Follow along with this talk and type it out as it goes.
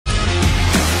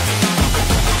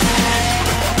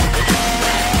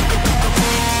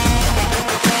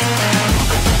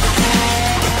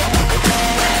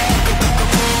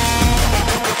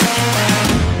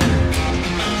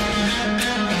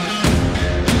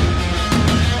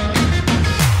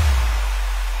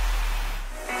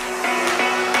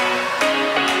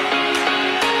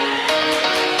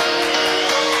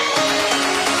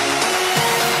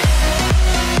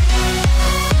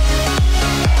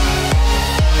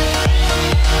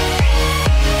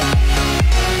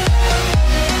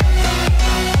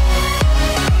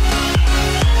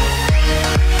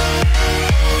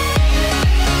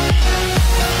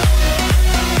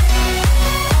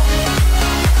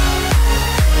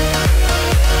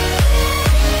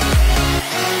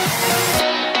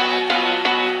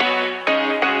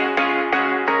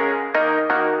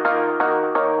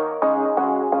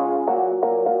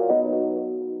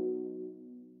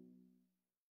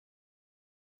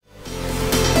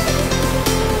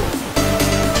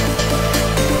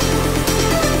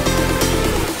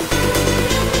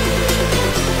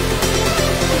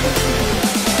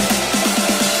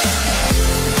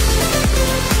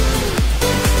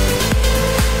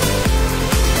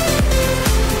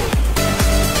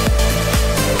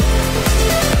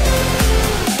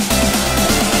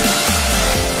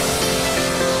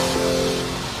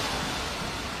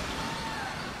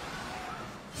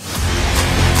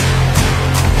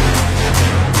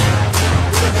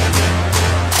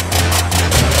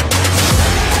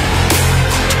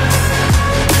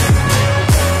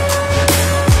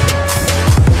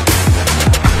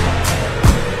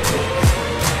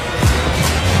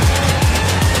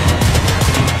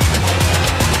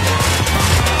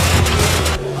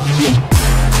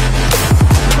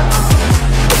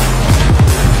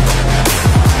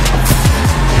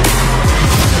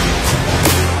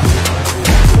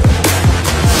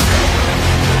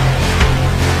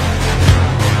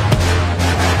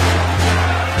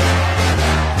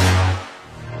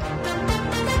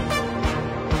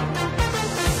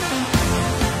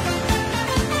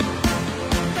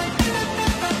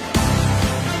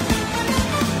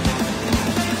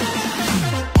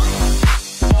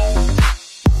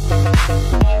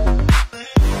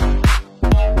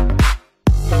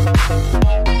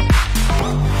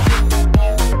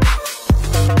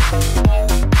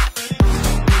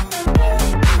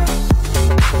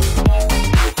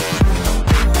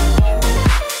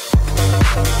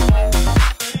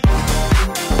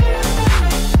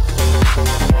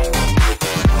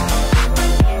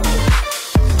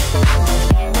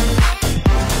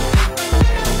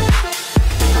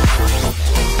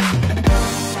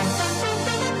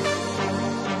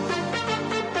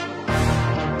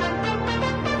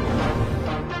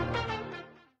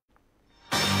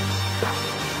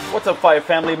up, Fire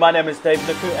family? My name is Dave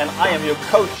Nuku, and I am your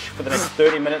coach for the next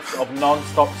 30 minutes of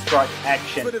non-stop strike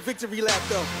action.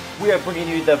 We are bringing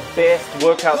you the best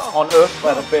workouts on earth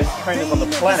by the best trainers on the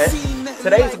planet.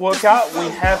 Today's workout, we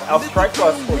have our strike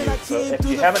class for you. So if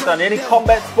you haven't done any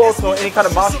combat sports or any kind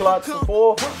of martial arts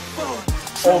before,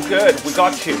 all good. We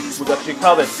got you. We got you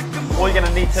covered. All you're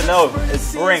going to need to know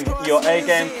is bring your A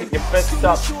game, kick your fists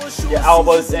up, your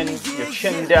elbows in, your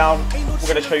chin down. We're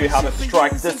going to show you how to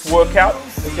strike. This workout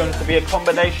is going to be a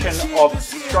combination of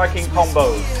striking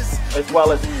combos as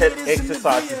well as HIIT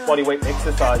exercises, bodyweight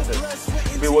exercises.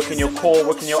 You'll be working your core,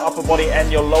 working your upper body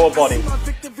and your lower body.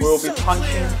 We'll be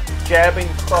punching, jabbing,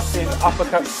 crossing,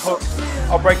 uppercuts, hooks.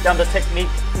 I'll break down the technique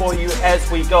for you as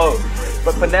we go.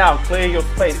 But for now, clear your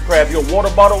space, grab your water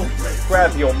bottle,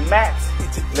 grab your mat.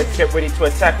 Let's get ready to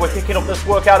attack. We're kicking off this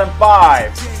workout in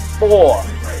 5, 4,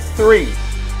 3,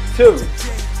 2,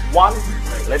 1.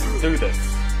 Let's do this.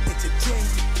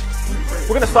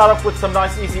 We're going to start off with some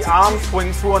nice easy arm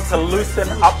swings. We want to loosen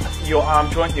up your arm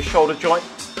joint, your shoulder joint.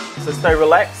 So stay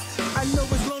relaxed.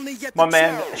 My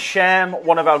man Sham,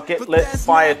 one of our Get Lit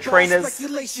Fire trainers,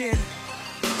 is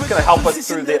going to help us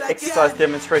through the exercise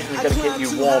demonstration. We're going to get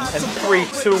you warm. And 3,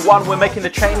 2, 1, we're making the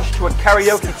change to a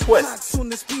karaoke twist.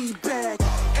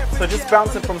 So just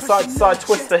bouncing from side to side,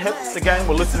 twist the hips. Again,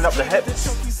 we're loosening up the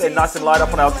hips. Stay nice and light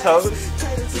up on our toes.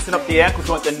 Loosen up the ankle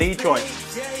joint, the knee joint.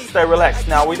 Stay relaxed.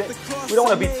 Now, we don't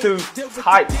want to be too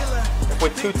tight. If we're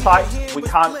too tight, we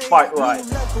can't fight right.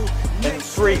 In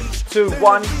 3, 2,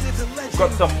 1, we've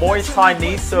got some Muay Thai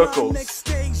knee circles.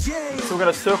 So we're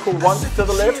going to circle once to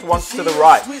the left, once to the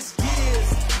right.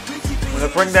 We're going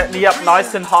to bring that knee up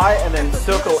nice and high and then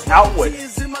circle outward.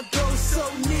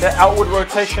 That outward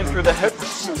rotation through the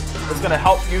hips is going to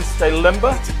help you stay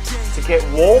limber, to get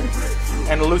warm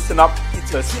and loosen up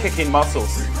those kicking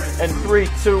muscles. In 3,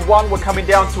 2, 1, we're coming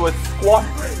down to a squat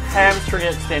hamstring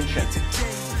extension.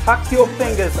 Tuck your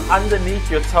fingers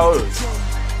underneath your toes.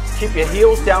 Keep your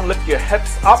heels down, lift your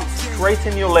hips up,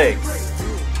 straighten your legs.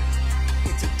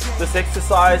 This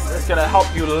exercise is going to help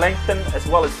you lengthen as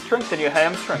well as strengthen your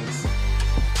hamstrings.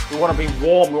 We want to be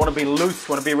warm, we want to be loose,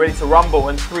 we want to be ready to rumble.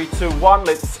 In 3, 2, 1,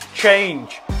 let's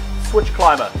change. Switch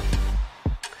climber.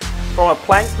 From a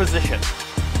plank position,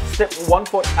 step one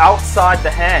foot outside the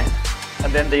hand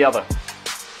and then the other.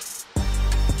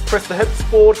 Press the hips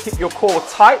forward, keep your core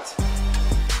tight.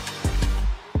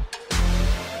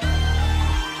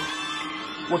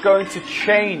 We're going to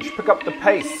change, pick up the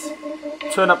pace,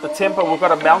 turn up the tempo. We've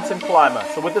got a mountain climber.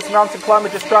 So with this mountain climber,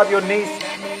 just drive your knees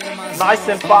nice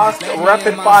and fast,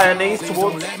 rapid fire knees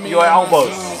towards your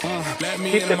elbows.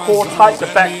 Keep the core tight, the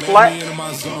back flat.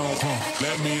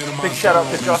 Big shout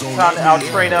out to Josh Tan, our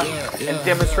trainer and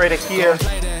demonstrator here.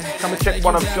 Come and check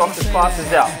one of Josh's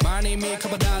classes out.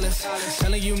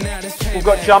 We've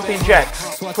got jumping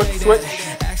jacks. Quick switch.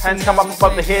 Hands come up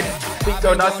above the head. Feet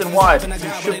go nice and wide.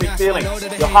 You should be feeling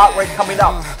your heart rate coming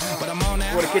up.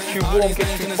 We want to get you warm,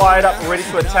 get you fired up, and ready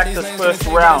to attack this first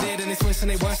round.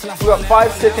 We've got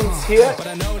 5 seconds here,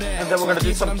 and then we're going to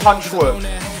do some punch work,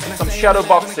 some shadow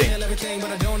boxing.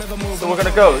 So we're going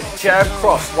to go jab,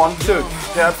 cross, 1, 2,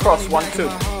 jab, cross, 1, 2.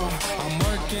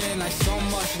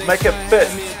 Make a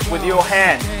fist with your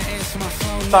hand.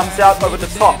 Thumbs out over the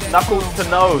top, knuckles to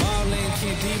nose.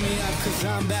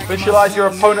 Visualize your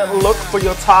opponent, look for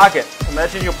your target.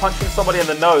 Imagine you're punching somebody in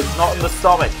the nose, not in the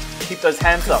stomach. Keep those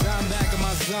hands up.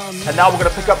 And now we're going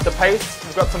to pick up the pace.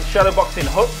 We've got some shadow boxing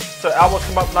hooks, so elbows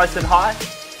come up nice and high.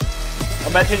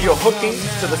 Imagine you're hooking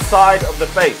to the side of the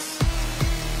face.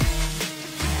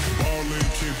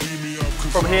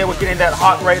 From here, we're getting that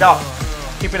heart rate up,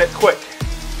 keeping it quick.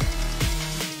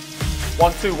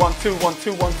 1, 2, 1, 2, 1,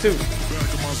 2, 1, 2.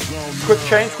 Quick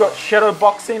change, we've got shadow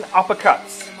boxing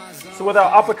uppercuts. So with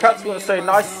our uppercuts, we're going to stay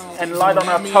nice and light on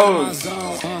our toes.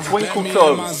 Twinkle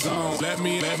toes.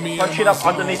 Punching up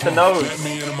underneath the nose.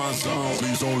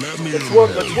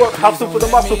 Let's work. Hustle for the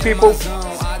muscle, people.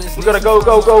 We're going to go,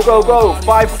 go, go, go, go.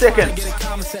 5 seconds.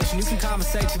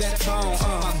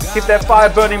 Keep that fire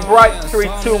burning bright. 3,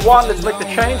 2, 1. Let's make the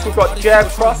change. We've got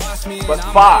jab, cross, but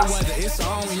fast.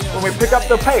 When we pick up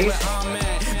the pace,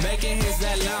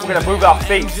 we're going to move our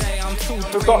feet.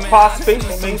 If we've got fast feet,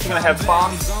 it means we're going to have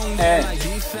fast hands.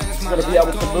 We're going to be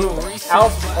able to move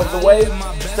out of the way,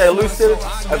 stay elusive,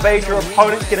 evade your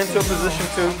opponent, get into a position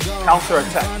to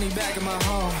counter-attack.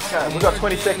 Okay, we've got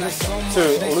 20 seconds to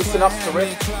loosen up, to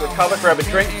recover, grab a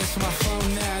drink.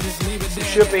 It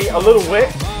should be a little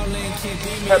wet,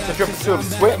 perhaps a drip or two of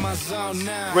sweat.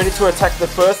 Ready to attack the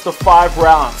first of 5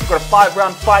 rounds. We've got a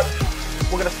 5-round fight.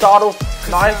 We're going to start off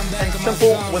nice and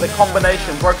simple with a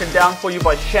combination broken down for you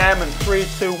by Sham in 3,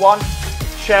 2, 1.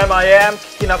 Sham I am,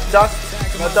 kicking up dust.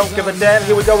 I don't give a damn.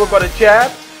 Here we go. We've got a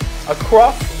jab, a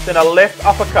cross, then a left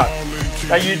uppercut.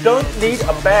 Now you don't need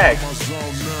a bag.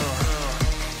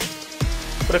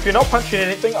 But if you're not punching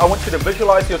anything, I want you to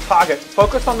visualize your target.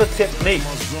 Focus on the technique.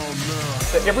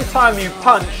 So every time you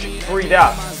punch, breathe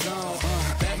out.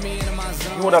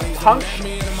 You want to punch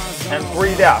and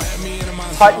breathe out.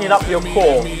 Tightening up your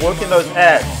core, working those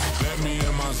abs.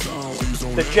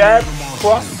 The jab,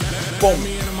 cross, boom.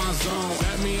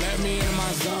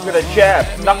 With a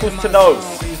jab, knuckles to nose.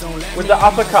 With the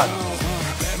uppercut,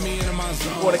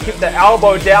 you want to keep the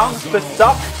elbow down, fist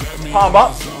up, palm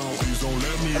up.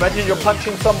 Imagine you're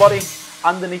punching somebody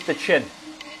underneath the chin.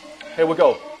 Here we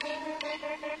go.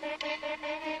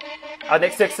 Our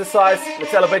next exercise,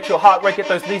 let's elevate your heart rate, get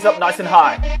those knees up nice and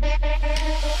high.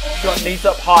 Got knees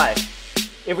up high.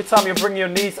 Every time you bring your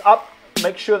knees up,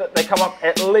 make sure that they come up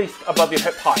at least above your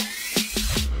hip height.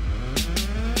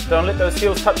 Don't let those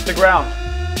heels touch the ground.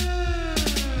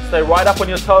 Stay right up on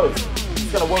your toes.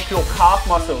 It's going to work your calf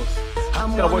muscles. It's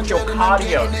going to work your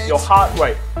cardio, your heart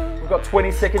rate. We've got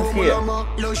 20 seconds here.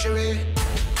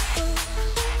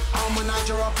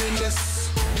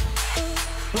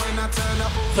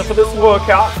 So for this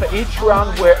workout, for each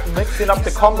round we're mixing up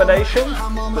the combinations,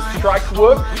 the strike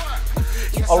work,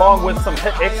 along with some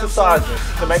HIIT exercises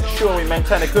to make sure we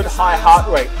maintain a good high heart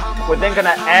rate. We're then going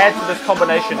to add to this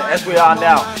combination as we are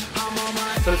now.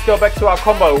 So let's go back to our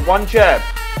combo. One jab,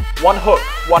 one hook,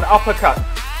 one uppercut,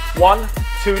 1,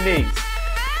 2 knees.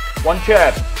 One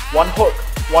jab, one hook,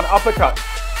 one uppercut,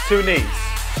 2 knees.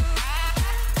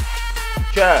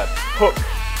 Jab, hook,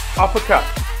 uppercut,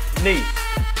 knee,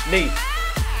 knee.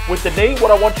 With the knee, what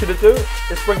I want you to do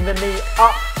is bring the knee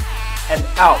up and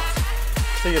out.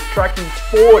 So you're striking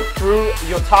forward through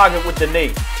your target with the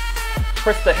knee.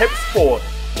 Press the hips forward,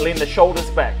 lean the shoulders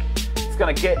back. It's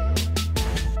going to get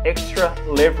extra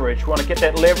leverage. We want to get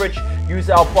that leverage, use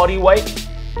our body weight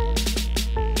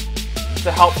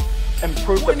to help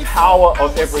improve the power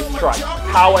of every strike.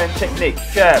 Power and technique.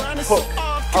 Jab, hook,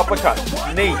 uppercut,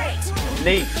 knee,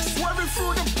 knee.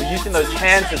 We're using those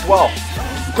hands as well.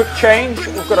 Quick change,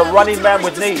 we've got a running man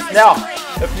with knees. Now,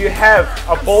 if you have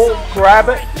a ball, grab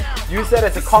it, use that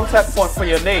as a contact point for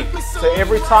your knee. So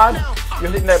every time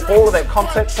you're hitting that ball or that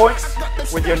contact point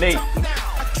with your knee.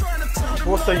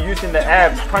 We're also using the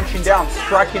abs, punching down,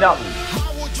 striking up.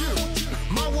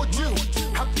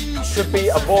 Could be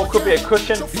a ball, could be a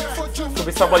cushion, could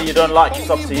be somebody you don't like, it's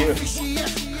up to you.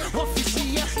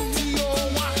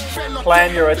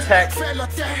 Plan your attack,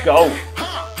 go.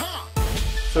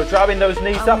 So driving those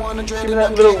knees up, giving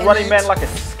that little running man like a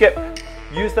skip.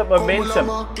 Use that momentum,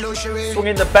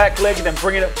 swinging the back leg and then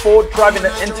bringing it forward, driving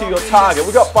it into your target.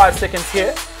 We've got 5 seconds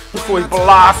here before we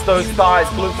blast those thighs,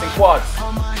 glutes and quads.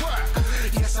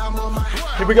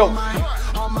 Here we go.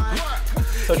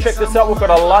 So check this out, we've got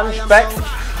a lunge back,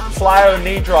 plyo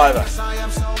knee driver.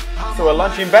 So we're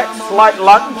lunging back, slight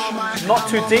lunge, not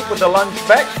too deep with the lunge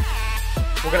back.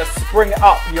 We're going to spring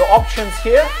up. Your options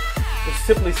here is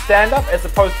simply stand up as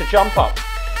opposed to jump up.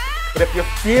 But if you're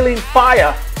feeling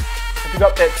fire, if you've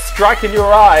got that strike in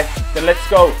your eye, then let's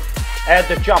go. Add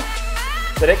the jump.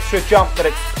 That extra jump, that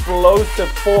explosive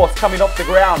force coming off the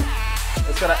ground.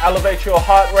 It's going to elevate your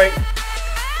heart rate,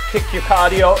 kick your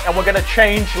cardio, and we're going to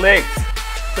change legs.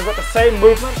 So we've got the same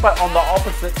movement, but on the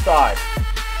opposite side.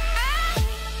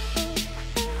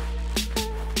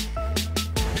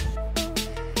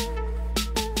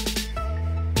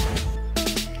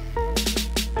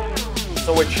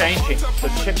 So we're changing. So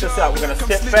check this out. We're going to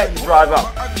step back, drive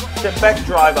up. Step back,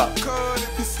 drive up.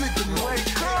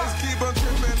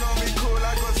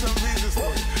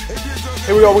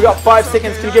 Here we go. We got 5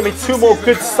 seconds. Can you give me 2 more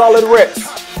good solid reps?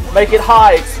 Make it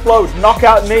high, explode,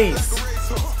 knockout knees.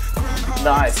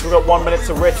 Nice. We've got 1 minute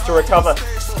to rest to recover.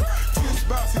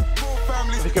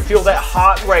 If you can feel that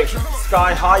heart rate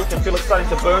sky high, you can feel it starting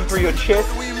to burn through your chest,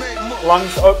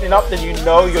 lungs opening up, then you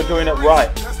know you're doing it right.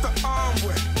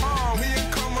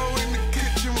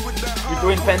 You're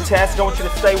doing fantastic. I want you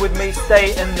to stay with me.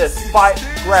 Stay in this fight.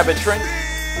 Grab a drink.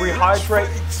 Rehydrate.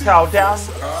 Towel down.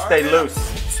 Stay loose.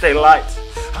 Stay light.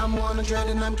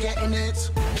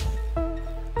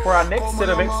 For our next set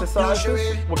of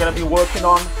exercises, we're going to be working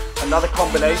on another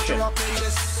combination.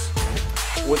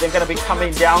 We're then going to be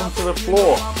coming down to the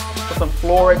floor for some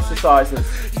floor exercises.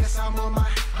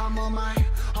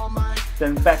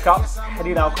 Then back up,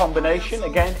 hitting our combination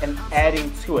again and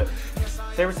adding to it.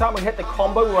 So every time we hit the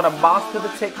combo, we want to master the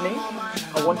technique.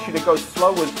 I want you to go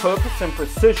slow with purpose and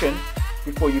precision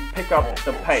before you pick up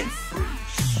the pace.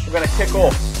 We're going to kick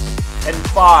off in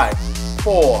 5,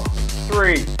 4,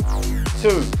 3,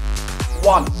 2,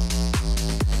 1.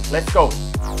 Let's go.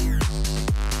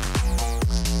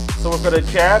 So we've got a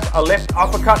jab, a left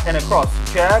uppercut, and a cross.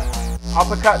 Jab,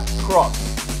 uppercut, cross.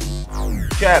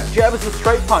 Jab. Jab is a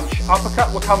straight punch.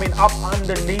 Uppercut, we're coming up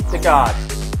underneath the guard.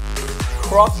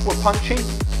 Cross, we're punching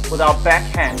with our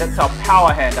backhand. That's our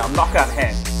power hand, our knockout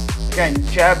hand. Again,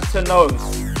 jab to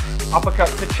nose, uppercut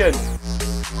to chin,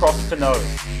 cross to nose.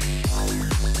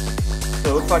 So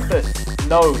it looks like this.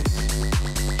 Nose,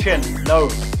 chin,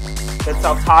 nose. That's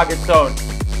our target zone.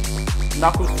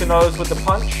 Knuckles to nose with the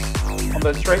punch. On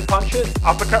those straight punches,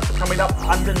 uppercuts are coming up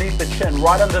underneath the chin,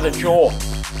 right under the jaw.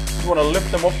 You want to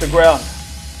lift them off the ground.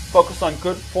 Focus on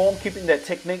good form, keeping that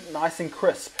technique nice and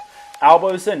crisp.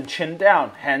 Elbows in, chin down,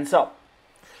 hands up.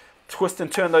 Twist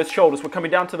and turn those shoulders. We're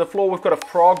coming down to the floor. We've got a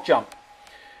frog jump.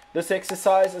 This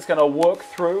exercise is going to work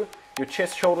through your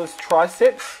chest, shoulders,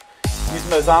 triceps, using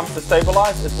those arms to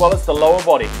stabilize, as well as the lower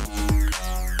body.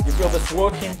 You feel this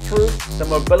working through the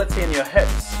mobility in your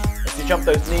hips as you jump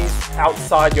those knees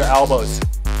outside your elbows,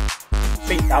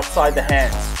 feet outside the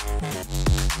hands.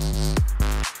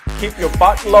 Keep your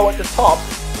butt low at the top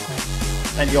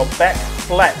and your back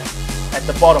flat at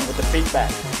the bottom with the feet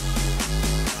back.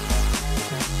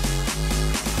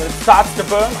 When it starts to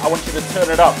burn, I want you to turn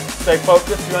it up. Stay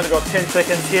focused. You only got 10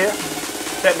 seconds here.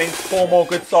 That means 4 more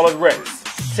good solid reps.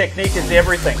 Technique is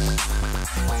everything.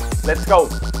 Let's go.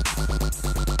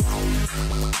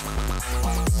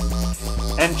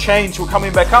 And change. We're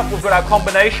coming back up. We've got our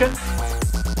combination.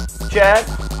 Jab,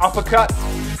 uppercut,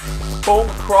 boom,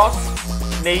 cross,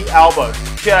 knee, elbow.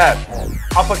 Jab,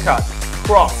 uppercut,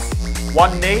 cross.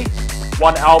 One knee,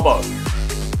 one elbow.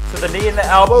 So the knee and the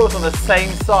elbow is on the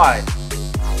same side.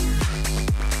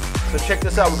 So check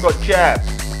this out. We've got jab,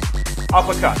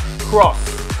 uppercut, cross.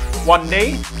 One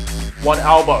knee, one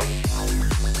elbow.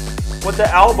 With the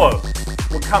elbow,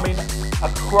 we're coming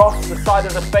across the side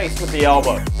of the face with the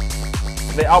elbow.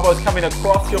 The elbow is coming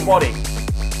across your body,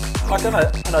 like on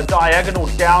a diagonal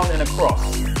down and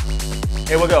across.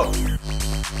 Here we go.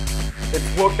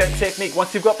 Let's work that technique.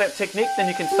 Once you've got that technique, then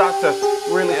you can start to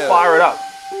really fire it up.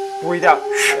 Breathe out.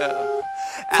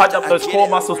 Tighten up those core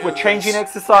muscles. We're changing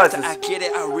exercises.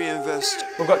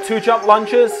 We've got 2 jump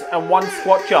lunges and 1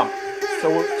 squat jump.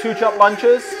 So 2 jump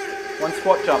lunges, 1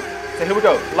 squat jump. So here we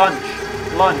go. Lunge,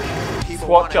 lunge,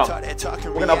 squat jump.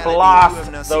 We're going to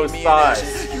blast those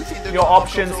thighs. Your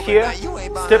options here,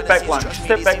 step back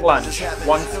lunge,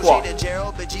 1 squat.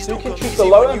 So you can choose the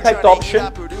low impact option,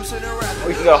 or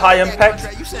you can go high impact,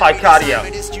 high cardio,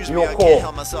 your core.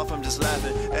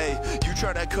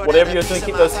 Whatever you're doing,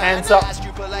 keep those hands up,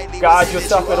 guard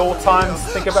yourself at all times,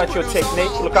 think about your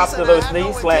technique, look after those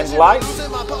knees, land light,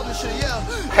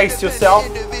 pace yourself,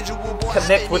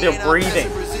 connect with your breathing,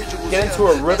 get into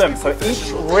a rhythm, so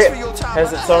each rep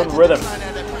has its own rhythm,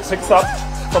 picks up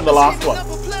from the last one.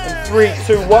 In 3,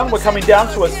 2, 1, we're coming down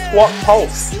to a squat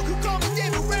pulse.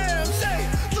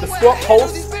 The squat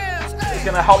pulse is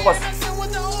going to help us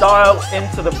dial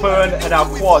into the burn in our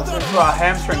quads, into our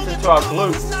hamstrings, into our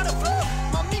glutes.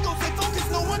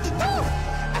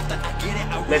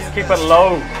 Let's keep it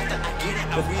low.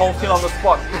 Just pulsing on the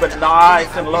spot, keep it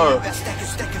nice and low.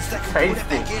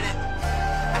 Tasty.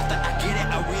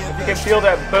 If you can feel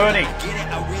that burning,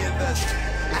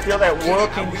 feel that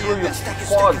working through your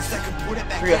quads,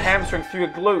 through your hamstrings, through your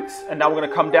glutes. And now we're going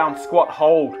to come down, squat,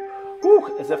 hold.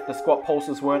 Woo, as if the squat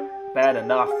pulses weren't bad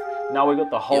enough. Now we got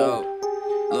the hold.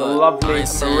 The lovely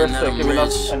Marissa giving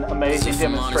us an amazing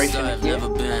demonstration here.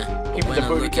 Keeping the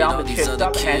booty down, the chest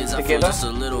up, hands together.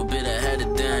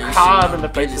 Calm in the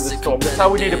face of the storm. That's how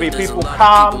we need to be, people.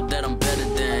 Calm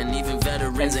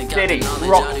and steady,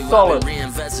 rock solid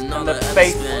in the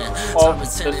face of the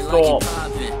storm.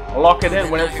 Lock it in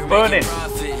when it's burning.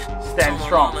 Stand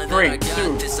strong. 3,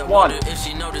 2, 1.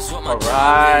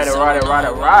 Alright.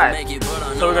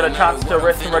 So we've got a chance to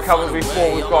rest and recover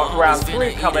before we've got round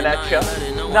 3 coming at you.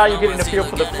 Now you're getting a feel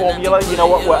for the formula. You know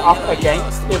what we're up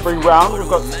against every round. We've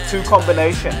got 2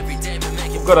 combinations.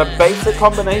 We've got a basic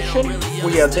combination.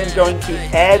 We are then going to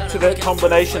add to that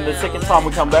combination the second time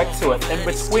we come back to it. In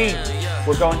between,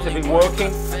 we're going to be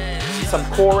working some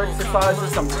core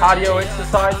exercises, some cardio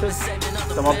exercises,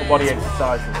 some upper body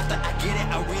exercises.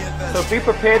 So be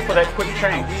prepared for that quick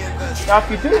change. Now if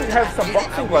you do have some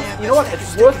boxing gloves, you know what,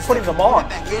 it's worth putting them on,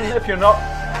 even if you're not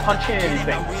punching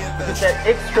anything. Because that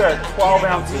extra 12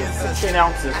 ounces, 16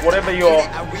 ounces, whatever your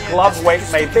glove weight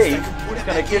may be, is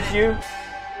going to give you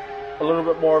a little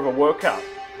bit more of a workout.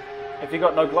 If you've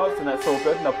got no gloves, then that's all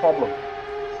good, no problem.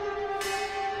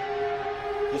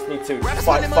 Just need to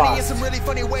fight fast.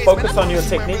 Focus on your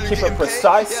technique, keep it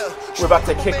precise. We're about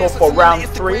to kick off for round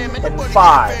 3 in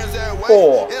 5,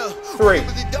 4, 3,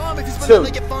 2,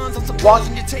 1.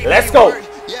 Let's go.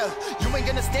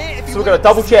 So we're going to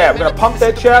double jab. We're going to pump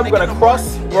that jab. We're going to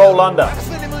cross, roll under.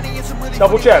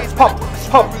 Double jab, pump,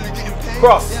 pump,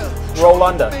 cross, roll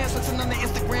under.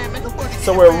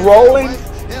 So we're rolling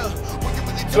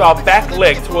to our back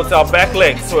leg, towards our back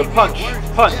leg. So we're punch,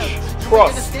 punch,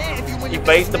 cross,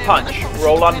 evade the punch,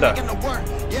 roll under.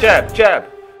 Jab, jab,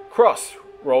 cross,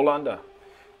 roll under.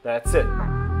 That's it.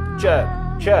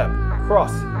 Jab, jab,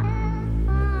 cross.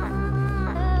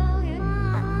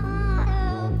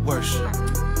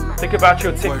 Think about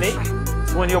your technique.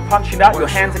 So when you're punching out, your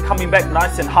hands are coming back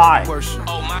nice and high. You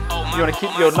want to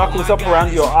keep your knuckles up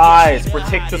around your eyes.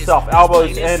 Protect yourself.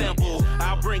 Elbows in.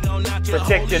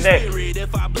 Protect your neck.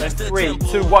 And 3,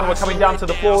 2, 1. We're coming down to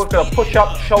the floor. We're going to push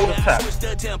up, shoulder tap.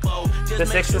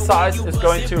 This exercise is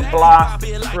going to blast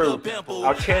through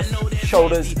our chest,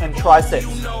 shoulders, and triceps.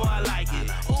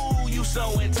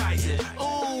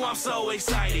 I'm so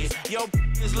excited. Your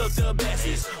look the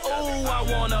bestest. Oh, I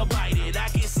wanna bite it. I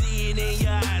can see it in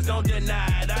your eyes. Don't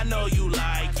deny it. I know you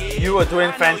like it. You are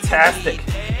doing fantastic.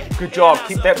 Good job.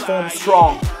 Keep that form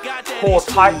strong. Core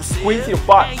tight. Squeeze your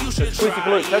butt. Squeeze your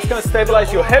glutes. That's going to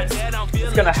stabilize your hips.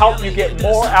 It's going to help you get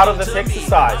more out of this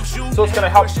exercise. So it's going to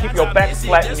help keep your back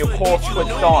flat and your core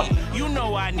switched on.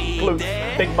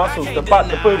 Glutes, big muscles, the butt,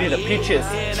 the booty, the peaches.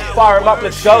 Fire them up.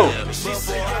 Let's go.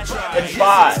 In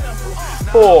 5,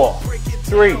 4,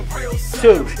 3,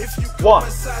 2, 1.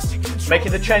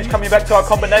 Making the change, coming back to our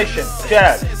combination.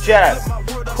 Jab, jab,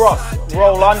 cross,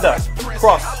 roll under,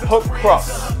 cross, hook,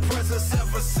 cross.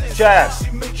 Jab,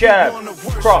 jab,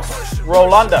 cross,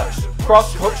 roll under,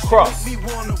 cross, hook, cross.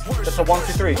 That's a 1,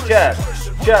 2, 3. Jab,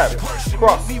 jab,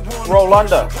 cross, roll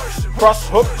under, cross,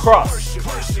 hook, cross.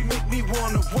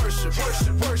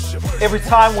 Every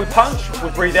time we punch, we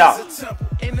breathe out.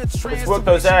 Let's work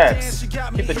those abs.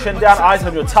 Keep the chin down, eyes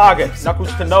on your target.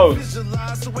 Knuckles to nose.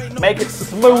 Make it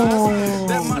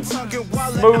smooth.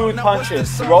 Smooth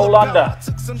punches. Roll under.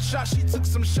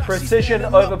 Precision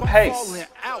over pace.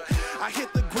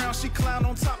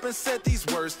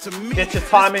 Get your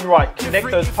timing right.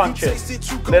 Connect those punches.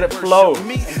 Let it flow.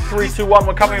 In 3, 2, 1.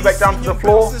 We're coming back down to the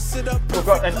floor. We've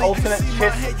got an alternate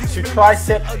chest to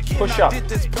tricep push-up.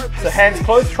 So hands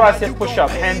closed, tricep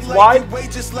push-up. Hands wide,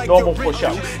 normal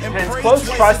push-up. Hands closed,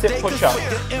 tricep push-up.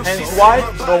 Hands wide,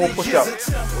 normal push-up.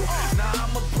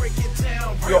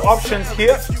 Your options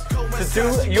here to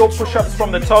do your push-ups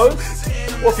from the toes,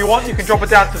 or if you want, you can drop it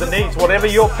down to the knees. Whatever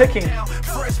you're picking,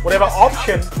 whatever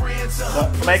option,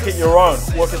 make it your own.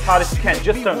 Work as hard as you can.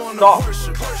 Just don't stop.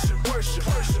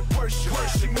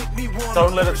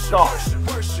 Don't let it stop.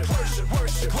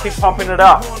 Keep pumping it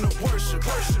up.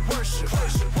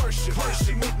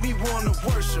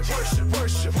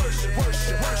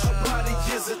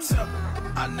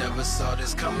 I never saw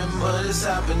this coming, but it's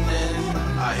happening.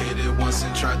 I hit it once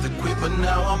and tried to quit, but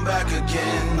now I'm back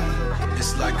again.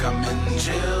 It's like I'm in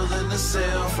jail in a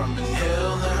cell. From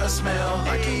inhaling her smell,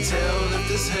 I can tell if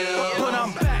this hell. But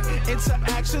I'm back into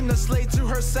action, a slave to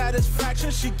her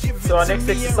satisfaction. She gives. So our next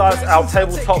exercise, our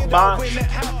tabletop march.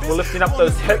 We're lifting up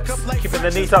those hips, keeping the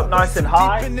knees up nice and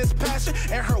high.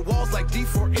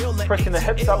 Pressing the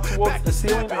hips up towards the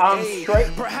ceiling, arms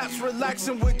straight.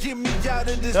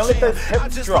 Don't let those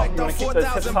hips drop. You want to keep those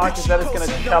hips high because that is going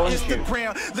to challenge you.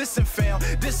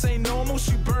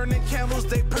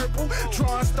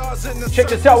 Check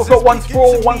this out. We've got one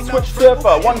sprawl, one switch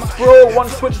surfer. One sprawl, one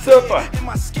switch surfer.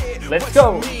 Let's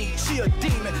go.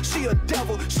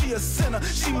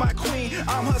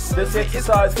 This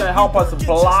exercise is going to help us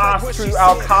blast through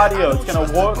our cardio. It's going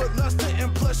to work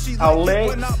our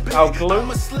legs, our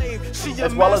glutes,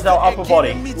 as well as our upper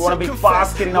body. We want to be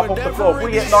fast getting up off the floor. If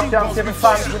we get knocked down 7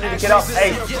 times, we need to get up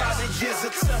 8.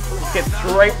 Get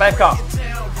straight back up.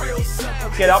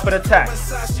 Get up and attack.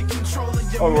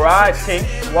 Alright team,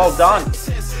 well done.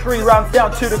 3 rounds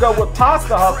down, 2 to go. We're past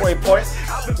the halfway point.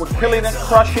 We're killing it,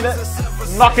 crushing it,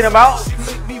 knocking them out.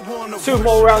 2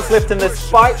 more rounds left in this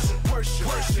fight.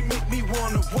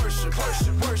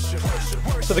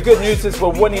 So the good news is we're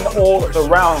winning all the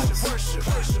rounds,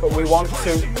 but we want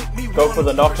to go for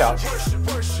the knockout.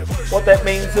 What that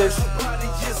means is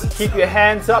keep your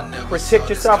hands up, protect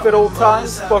yourself at all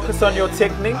times, focus on your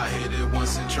technique,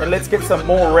 and let's get some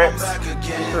more reps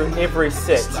through every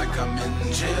set.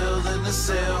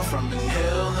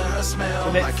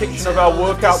 The next section of our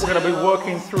workout, we're going to be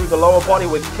working through the lower body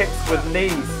with kicks with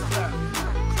knees.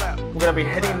 We're going to be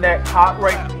hitting that heart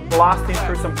rate, blasting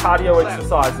through some cardio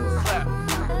exercises.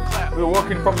 We're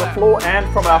working from the floor and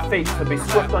from our feet, so be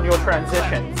swift on your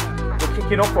transitions. We're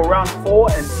kicking off for round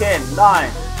 4 and 10,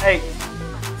 9, 8,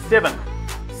 7,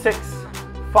 6,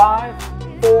 5,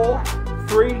 4,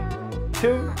 3,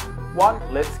 2,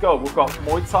 1, let's go. We've got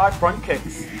Muay Thai front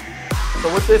kicks.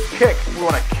 So with this kick, we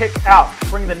want to kick out,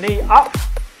 bring the knee up,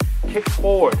 kick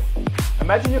forward.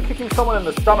 Imagine you're kicking someone in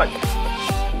the stomach.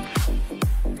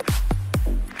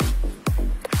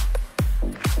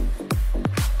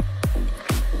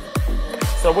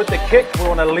 So with the kick, we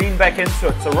want to lean back into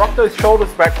it. So rock those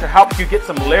shoulders back to help you get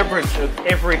some leverage with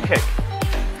every kick.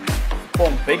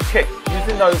 Form big kick,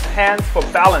 using those hands for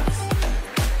balance.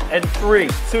 And 3,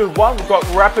 2, 1, we've got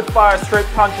rapid fire straight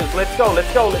punches. Let's go,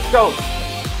 let's go, let's go.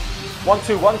 1,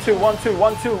 2, 1, 2, 1, 2,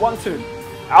 1, 2, 1, 2.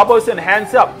 Elbows and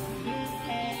hands up.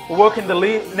 We're working the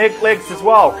neck legs as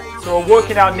well. So we're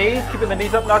working our knees, keeping the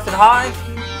knees up nice and high.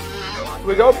 Here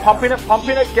we go, pumping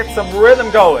it, get some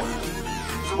rhythm going.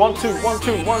 1, 2, 1,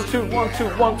 2, 1, 2, 1, 2,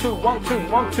 1, 2, 1, 2,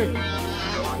 1, 2.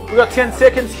 We got 10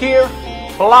 seconds here.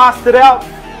 Blast it out.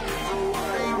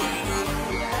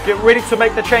 Get ready to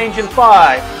make the change in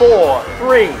 5, 4,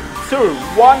 3, 2,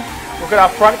 1. Look at our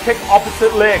front kick,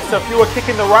 opposite leg. So if you were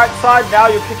kicking the right side, now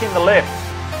you're kicking the left.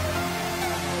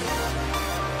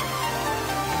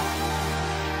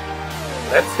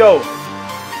 Let's go.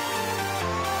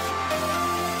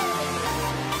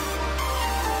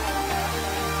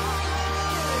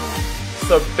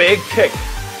 So big kick.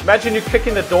 Imagine you're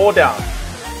kicking the door down.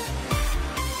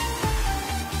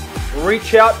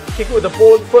 Reach out, kick it with the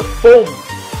forward foot, boom.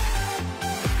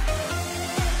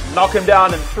 Knock him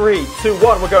down in 3, 2,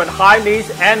 1. We're going high knees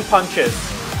and punches.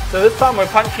 So this time we're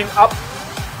punching up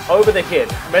over the head.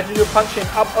 Imagine you're punching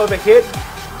up overhead.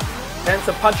 Hands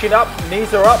are punching up,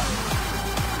 knees are up.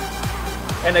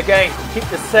 And again, keep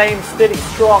the same steady,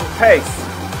 strong pace.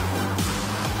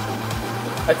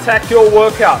 Attack your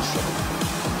workout.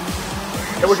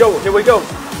 Here we go, here we go.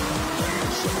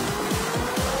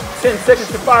 10 seconds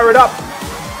to fire it up.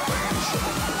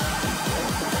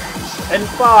 And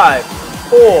 5,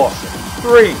 4,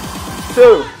 3,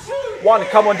 2, 1.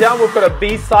 Come on down, we've got a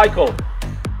B cycle.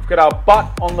 We've got our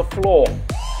butt on the floor.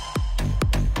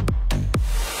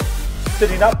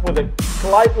 Sitting up with a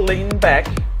slight lean back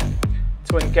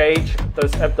to engage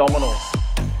those abdominals.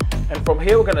 And from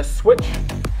here we're going to switch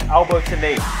elbow to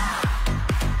knee.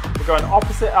 We're going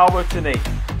opposite elbow to knee.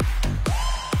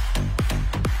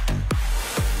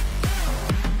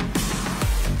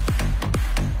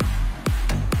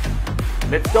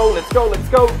 Let's go, let's go, let's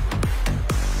go.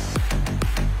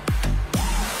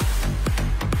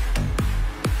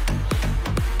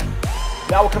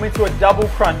 Now we're coming to a double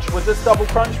crunch. With this double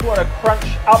crunch, we want to crunch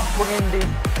up, bringing the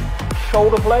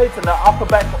shoulder blades and the upper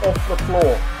back off the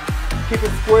floor. Keep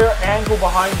a square angle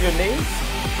behind your knees.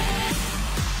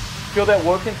 Feel that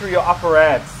working through your upper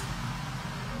abs.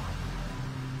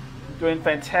 Doing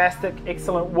fantastic,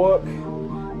 excellent work.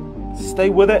 Stay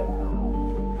with it.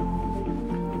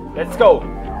 Let's go.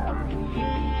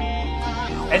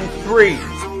 And 3,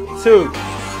 2,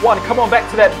 1. Come on back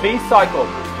to that V cycle.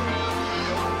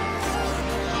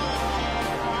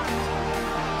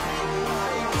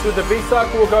 To the V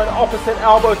cycle, we're going opposite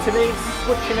elbow to knee,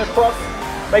 switching across,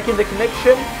 making the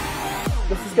connection.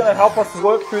 This is going to help us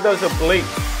work through those obliques.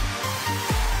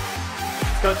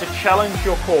 It's going to challenge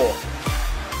your core.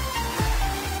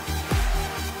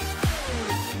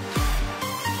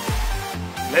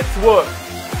 Let's work.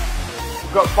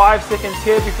 We've got 5 seconds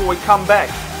here before we come back.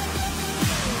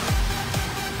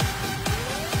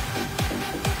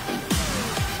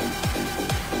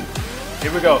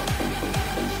 Here we go.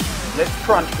 Let's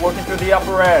crunch, working through the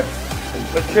upper abs.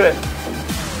 Let's hit it.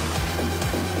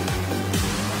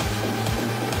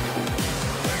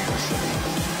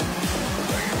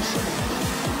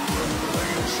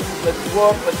 Let's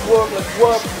work, let's work, let's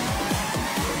work.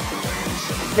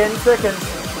 10 seconds.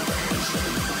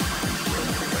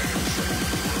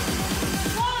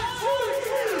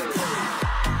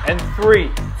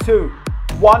 3, 2,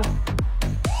 1.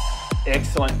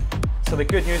 Excellent. So the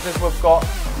good news is we've got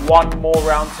one more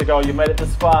round to go. You made it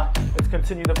this far. Let's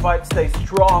continue the fight. Stay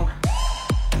strong.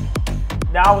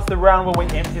 Now is the round where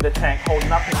we empty the tank. Hold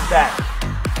nothing back.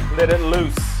 Let it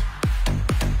loose.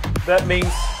 That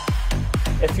means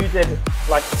if you did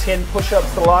like 10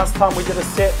 push-ups the last time we did a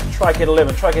set, try get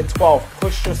 11, try get 12.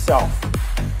 Push yourself.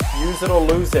 Use it or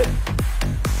lose it.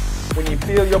 When you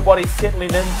feel your body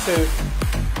settling into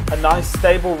a nice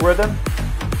stable rhythm,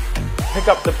 pick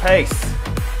up the pace.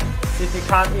 See if you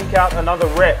can't eke out another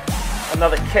rep,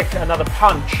 another kick, another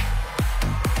punch.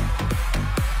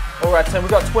 Alright, so we've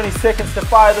got 20 seconds to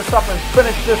fire this up and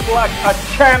finish this like a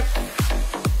champ.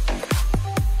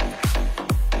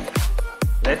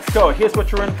 Let's go. Here's what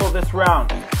you're in for this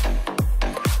round.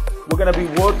 We're going to be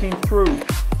working through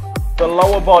the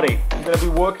lower body. We're going to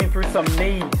be working through some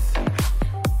knees.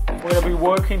 We're going to be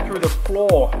working through the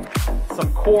floor.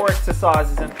 some core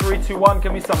exercises. In 3, 2, 1,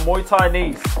 give me some Muay Thai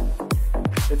knees.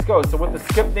 Let's go. So with the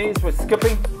skip knees, we're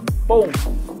skipping. Boom.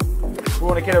 We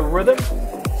want to get a rhythm.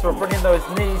 So we're bringing those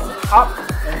knees up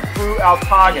and through our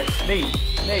target. Knee,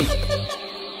 knee.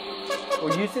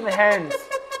 We're using the hands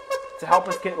to help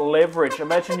us get leverage.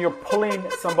 Imagine you're pulling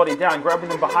somebody down, grabbing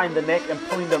them behind the neck and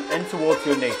pulling them in towards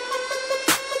your knee.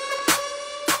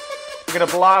 We're going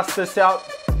to blast this out.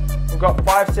 We've got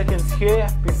 5 seconds here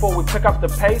before we pick up the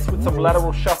pace with some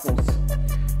lateral shuffles.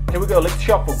 Here we go, let's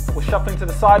shuffle. We're shuffling to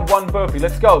the side, 1 burpee.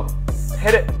 Let's go.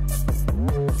 Hit it.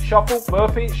 Shuffle,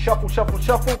 burpee, shuffle, shuffle,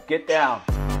 shuffle, get down.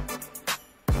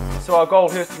 So our goal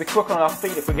here is to be quick on our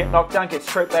feet. If we get knocked down, get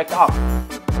straight back up.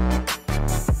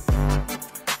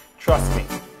 Trust me,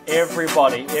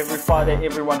 everybody, every fighter,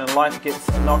 everyone in life gets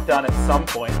knocked down at some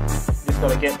point. You just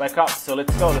got to get back up. So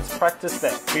let's go, let's practice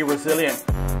that. Be resilient.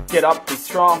 Get up, be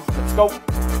strong. Let's go.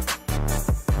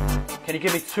 Can you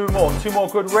give me 2 more? 2 more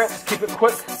good reps. Keep it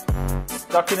quick.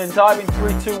 Ducking and diving.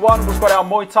 3, 2, 1. We've got our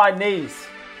Muay Thai knees.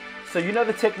 So you know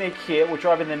the technique here. We're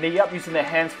driving the knee up, using the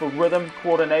hands for rhythm,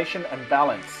 coordination, and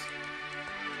balance.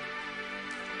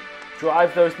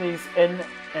 Drive those knees in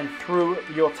and through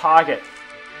your target.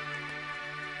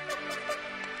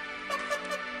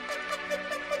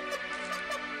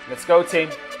 Let's go, team.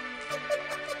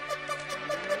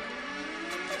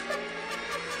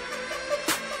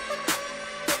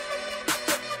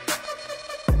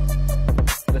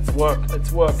 Let's work,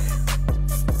 let's work.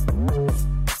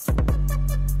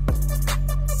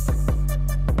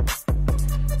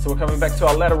 So we're coming back to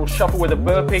our lateral shuffle with a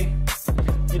burpee.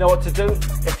 You know what to do.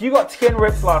 If you got 10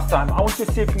 reps last time, I want you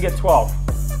to see if you can get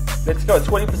 12. Let's go,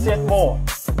 20% more.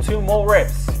 2 more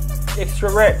reps,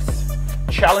 extra reps.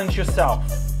 Challenge yourself.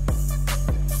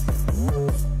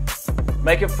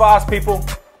 Make it fast, people.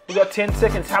 We got 10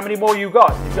 seconds. How many more you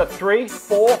got? You've got 3,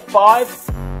 4,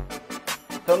 5.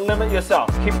 Don't limit yourself.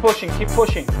 Keep pushing, keep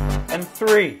pushing. And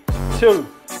 3, 2,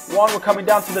 1. We're coming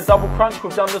down to the double crunch.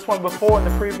 We've done this one before in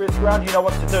the previous round. You know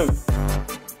what to do.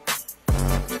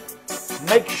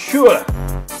 Make sure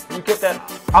you get that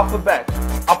upper back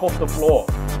up off the floor.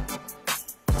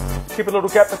 Keep a little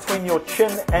gap between your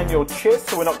chin and your chest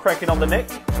so we're not cranking on the neck.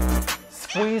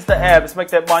 Squeeze the abs. Make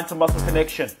that mind to muscle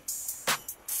connection.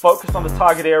 Focus on the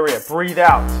target area. Breathe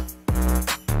out.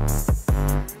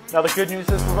 Now the good news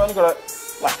is we've only got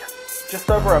just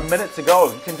over a minute to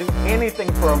go. You can do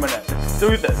anything for a minute. Let's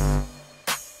do this.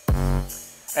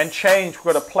 And change.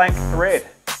 We've got a plank thread.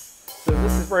 So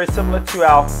this is very similar to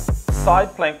our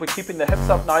side plank. We're keeping the hips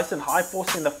up nice and high,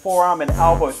 forcing the forearm and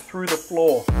elbow through the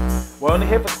floor. We're only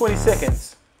here for 20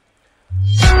 seconds.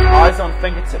 Eyes on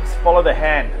fingertips. Follow the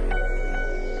hand.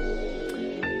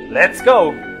 Let's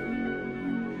go.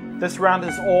 This round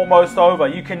is almost over.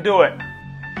 You can do it.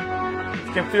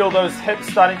 You can feel those hips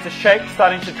starting to shake,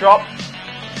 starting to drop.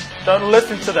 Don't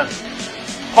listen to them.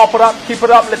 Pop it up, keep it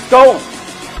up. Let's go.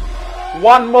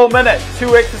 1 more minute.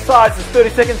 2 exercises. 30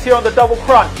 seconds here on the double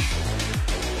crunch.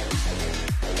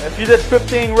 If you did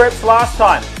 15 reps last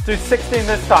time, do 16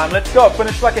 this time. Let's go.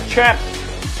 Finish like a champ.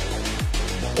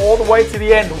 All the way to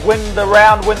the end. Win the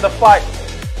round, win the fight.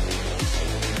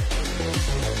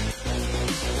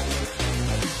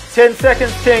 10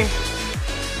 seconds, team.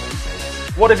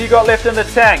 What have you got left in the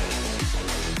tank?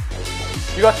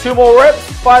 You got 2 more reps,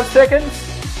 5 seconds.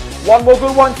 1 more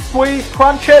good one, squeeze,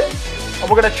 crunch it. And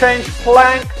we're going to change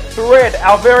plank thread,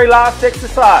 our very last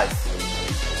exercise.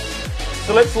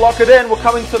 So let's lock it in. We're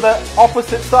coming to the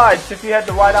opposite side. So if you had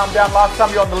the right arm down last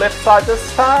time, you're on the left side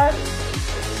this time.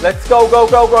 Let's go, go,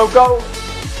 go, go, go.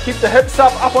 Keep the hips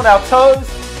up on our toes.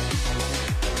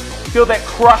 Feel that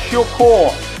crush your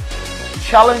core.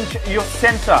 Challenge your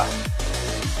center.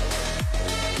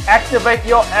 Activate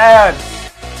your abs.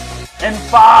 In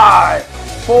 5,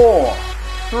 4,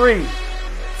 3,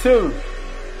 2,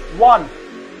 1.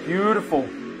 Beautiful.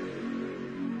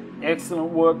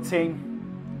 Excellent work, team.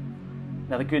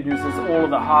 Now the good news is all of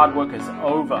the hard work is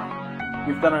over.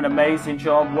 You've done an amazing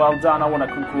job. Well done. I want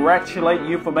to congratulate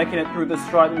you for making it through this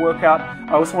strike workout.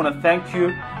 I also want to thank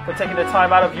you for taking the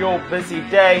time out of your busy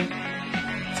day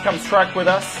to come strike with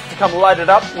us, to come light it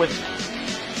up with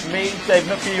me, Dave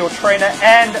Nookie, your trainer,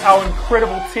 and our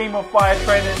incredible team of fire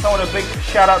trainers. I want a big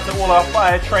shout out to all our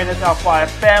fire trainers, our fire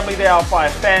family, they're our fire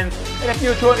fans. And if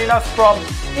you're joining us from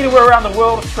anywhere around the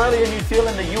world, Australia, New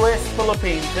Zealand, the US,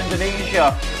 Philippines,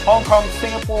 Indonesia, Hong Kong,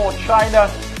 Singapore, China,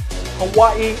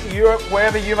 Hawaii, Europe,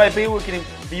 wherever you may be, we're getting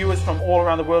viewers from all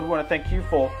around the world. We want to thank you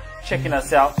for checking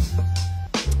us out.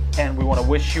 And we want to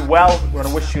wish you well. We want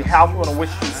to wish you health. We want to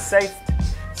wish you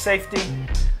safety.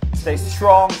 Stay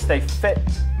strong, stay fit,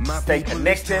 stay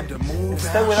connected, and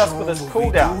stay with us for this cool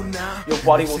down. Your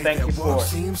body will thank you for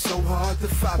it.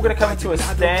 We're going to come into a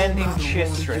standing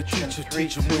chest stretch in 3,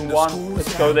 2, 1.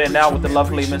 Let's go there now with the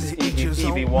lovely Miss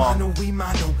Evie Wong.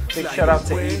 Big shout out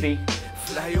to Evie,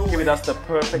 giving us the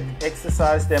perfect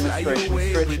exercise demonstration,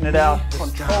 stretching it out.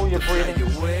 Control your breathing.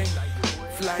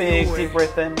 Big deep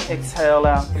breath in, exhale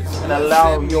out, and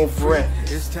allow your breath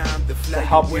to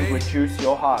help you reduce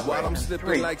your heart rate.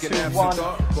 3, 2, 1.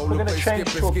 We're going to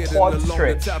change to a quad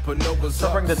stretch.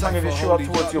 So bring the tongue of your shoe up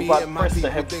towards your butt, press the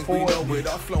hips forward.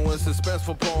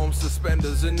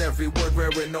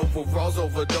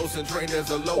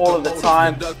 All of the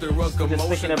time, we're just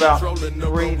thinking about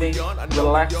breathing,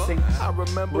 relaxing,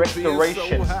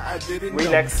 restoration,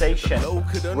 relaxation,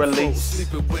 release.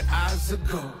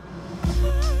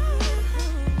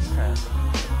 Okay.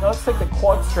 Now let's take the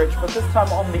quad stretch, but this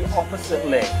time on the opposite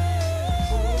leg.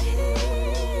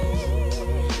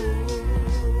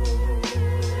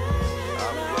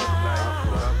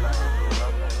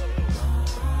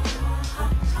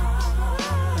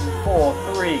 And 4,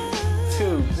 3,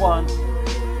 2,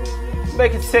 1.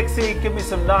 Make it sexy. Give me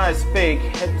some nice big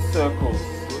head circles.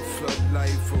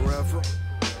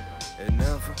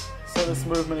 So this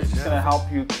movement is just going to help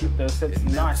you keep those hips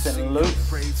nice and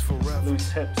loose.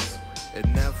 Loose hips.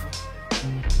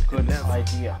 Good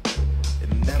idea.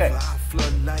 Okay.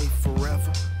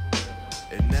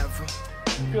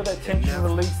 Feel that tension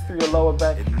release through your lower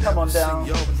back. Come on down.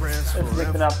 Let's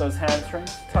lengthen out those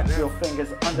hamstrings. Tuck your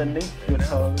fingers underneath your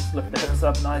toes. Lift the hips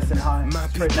up nice and high.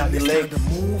 Straighten out your legs.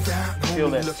 Feel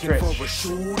that stretch.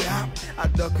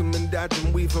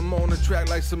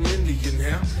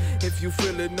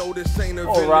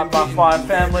 Alright, my fine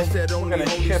family. We're going to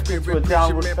shift into a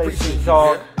downward facing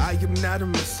dog.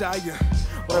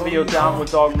 Whatever your downward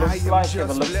dog looks like, if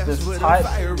it looks this tight,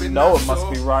 you know it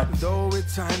must be right.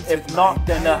 If not,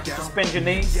 then just bend your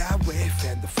knees.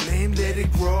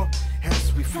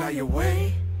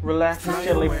 Relax and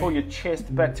gently pull your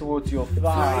chest back towards your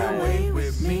thigh.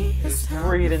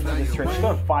 Breathe into the stretch.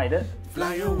 Don't fight it.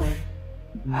 Let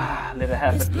it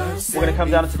happen. We're going to come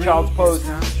down into child's pose.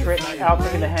 Stretch out,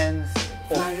 taking the hands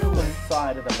off the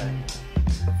side of the back.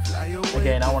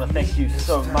 Again, I want to thank you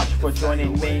so much for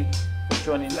joining me, for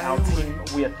joining our team.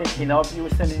 We are thinking of you.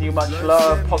 We're sending you much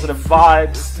love, positive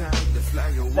vibes.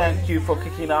 Thank you for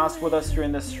kicking ass with us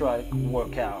during this strike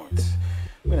workout.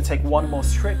 We're going to take one more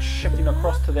stretch, shifting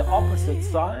across to the opposite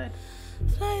side.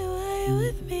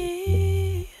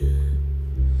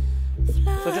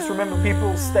 So just remember,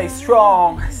 people, stay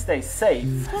strong, stay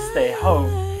safe, stay home,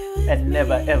 and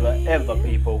never, ever, ever,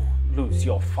 people, lose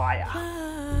your fire.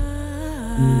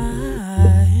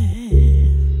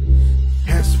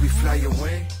 As we fly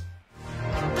away.